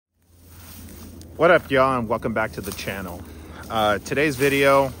What up, y'all, and welcome back to the channel. Today's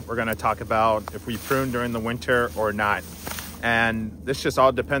video, we're going to talk about if we prune during the winter or not. And this just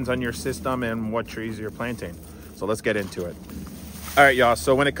all depends on your system and what trees you're planting. So let's get into it. All right, y'all.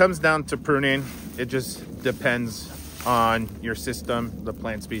 So when it comes down to pruning, it just depends on your system, the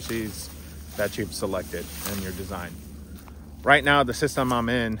plant species that you've selected in your design. Right now, the system I'm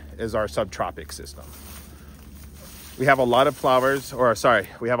in is our subtropic system. We have a lot of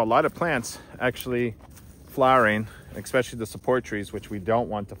we have a lot of plants actually flowering, especially the support trees, which we don't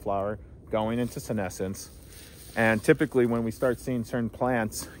want to flower, going into senescence. And typically when we start seeing certain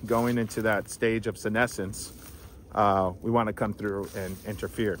plants going into that stage of senescence, we want to come through and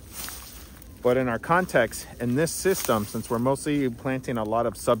interfere. But in our context, in this system, since we're mostly planting a lot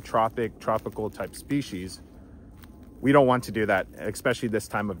of subtropic, tropical type species, we don't want to do that, especially this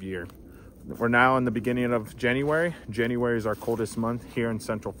time of year. We're now in the beginning of January. January is our coldest month here in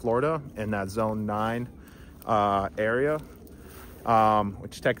Central Florida in that zone 9 area,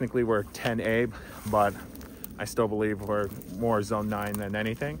 which technically we're 10A, but I still believe we're more zone 9 than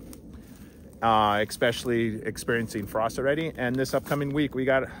anything, especially experiencing frost already. And this upcoming week, we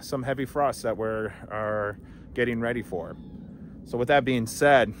got some heavy frost that are getting ready for. So with that being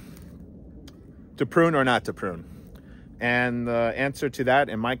said, to prune or not to prune? And the answer to that,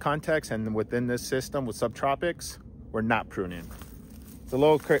 in my context and within this system with subtropics, we're not pruning. It's a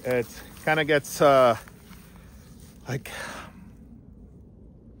little, it kind of gets like,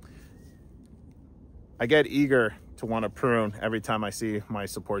 I get eager to want to prune every time I see my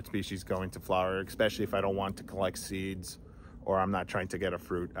support species going to flower, especially if I don't want to collect seeds or I'm not trying to get a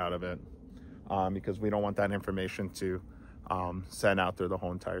fruit out of it, because we don't want that information to send out through the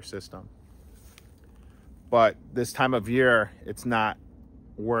whole entire system. But this time of year, it's not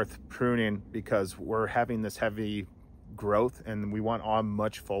worth pruning because we're having this heavy growth and we want as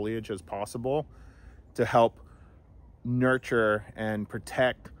much foliage as possible to help nurture and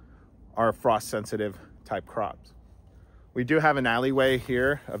protect our frost-sensitive type crops. We do have an alleyway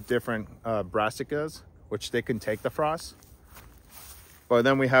here of different brassicas, which they can take the frost. But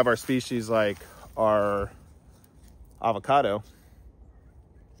then we have our species like our avocado,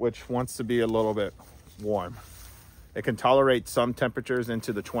 which wants to be a little bit warm. It can tolerate some temperatures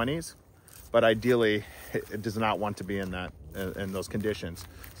into the 20s, but ideally it does not want to be in those conditions.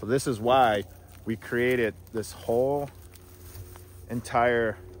 So this is why we created this whole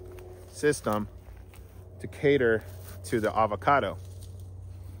entire system to cater to the avocado.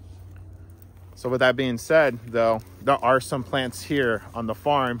 So with that being said, though, there are some plants here on the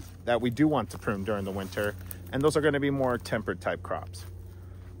farm that we do want to prune during the winter, and those are going to be more tempered type crops.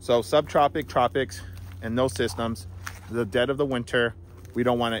 So subtropic, tropics, and those systems, the dead of the winter, we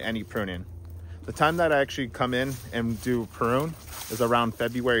don't want any pruning. The time that I actually come in and do prune is around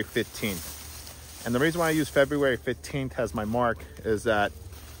February 15th. And the reason why I use February 15th as my mark is that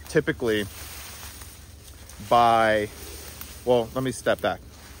typically let me step back.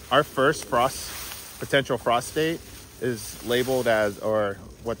 Our first potential frost date is labeled as, or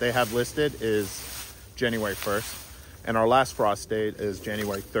what they have listed is January 1st. And our last frost date is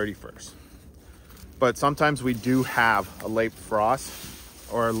January 31st. But sometimes we do have a late frost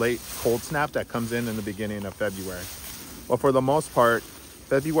or a late cold snap that comes in the beginning of February. But for the most part,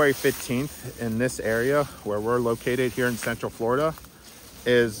 February 15th in this area where we're located here in Central Florida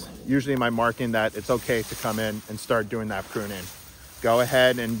is usually my marking that it's okay to come in and start doing that pruning. Go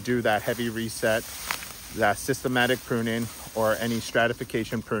ahead and do that heavy reset, that systematic pruning or any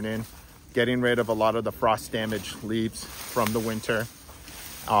stratification pruning, getting rid of a lot of the frost damaged leaves from the winter,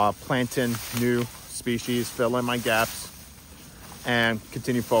 planting new species, fill in my gaps, and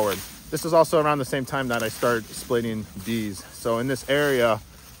continue forward. This is also around the same time that I start splitting bees. So in this area,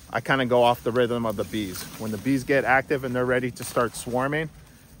 I kind of go off the rhythm of the bees. When the bees get active and they're ready to start swarming,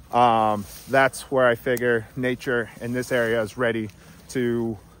 that's where I figure nature in this area is ready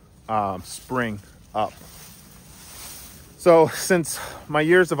to spring up. So since my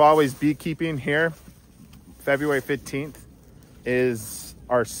years of always beekeeping here, February 15th is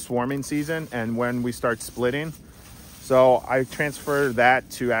our swarming season and when we start splitting. So I transfer that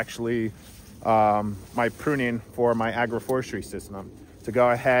to actually my pruning for my agroforestry system to go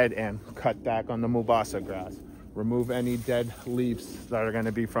ahead and cut back on the Mubasa grass, remove any dead leaves that are going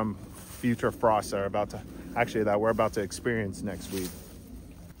to be from future frosts that we're about to experience next week.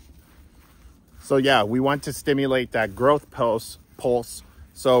 So yeah, we want to stimulate that growth pulse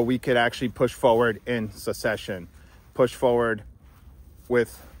so we could actually push forward in succession, push forward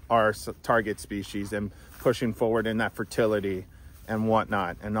with our target species and pushing forward in that fertility and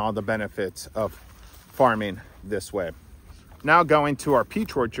whatnot and all the benefits of farming this way. now going to our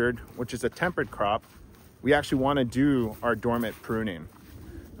peach orchard, which is a temperate crop, we actually want to do our dormant pruning.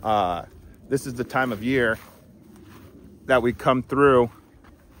 This is the time of year that we come through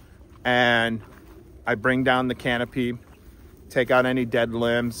and I bring down the canopy, take out any dead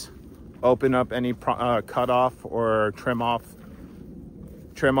limbs, open up any cut off or trim off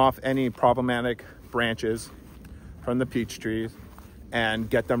any problematic branches from the peach trees, and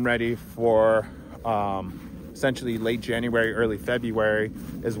get them ready for essentially late January, early February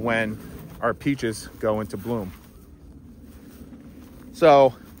is when our peaches go into bloom.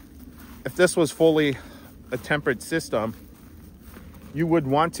 So if this was fully a temperate system, you would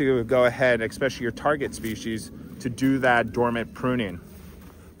want to go ahead, especially your target species, to do that dormant pruning.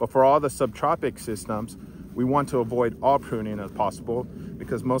 But for all the subtropic systems, we want to avoid all pruning as possible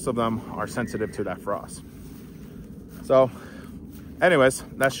because most of them are sensitive to that frost. So anyways,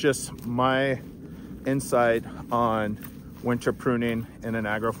 that's just my insight on winter pruning in an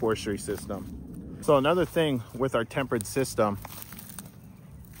agroforestry system. So another thing with our temperate system,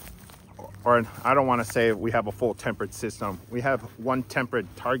 or I don't want to say we have a full temperate system. We have one temperate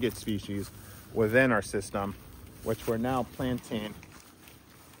target species within our system, which we're now planting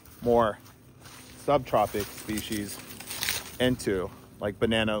more subtropic species into, like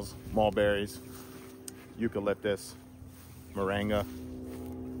bananas, mulberries, eucalyptus, moringa.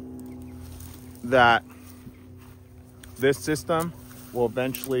 That this system will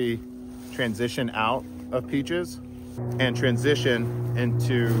eventually transition out of peaches and transition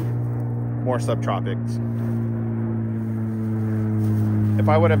into more subtropics. If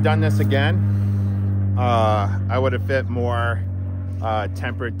I would have done this again, I would have fit more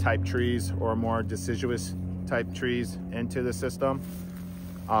temperate type trees or more deciduous type trees into the system.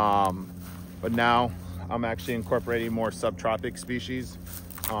 But now I'm actually incorporating more subtropic species.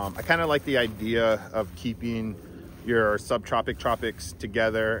 I kind of like the idea of keeping your subtropic tropics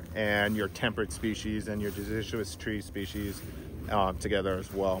together and your temperate species and your deciduous tree species together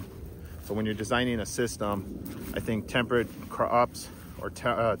as well. So when you're designing a system, I think temperate crops or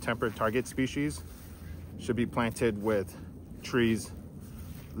temperate target species should be planted with trees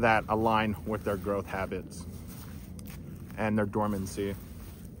that align with their growth habits and their dormancy.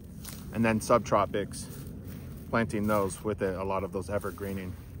 And then subtropics, planting those with a lot of those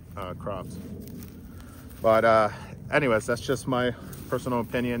evergreening crops. But anyways, that's just my personal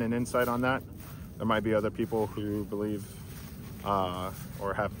opinion and insight on that. There might be other people who believe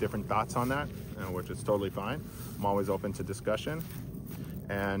or have different thoughts on that, which is totally fine. I'm always open to discussion.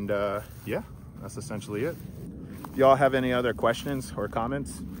 And yeah, that's essentially it. If y'all have any other questions or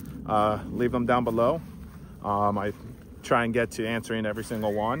comments, leave them down below. I try and get to answering every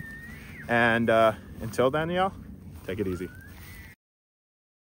single one. And until then, y'all, take it easy.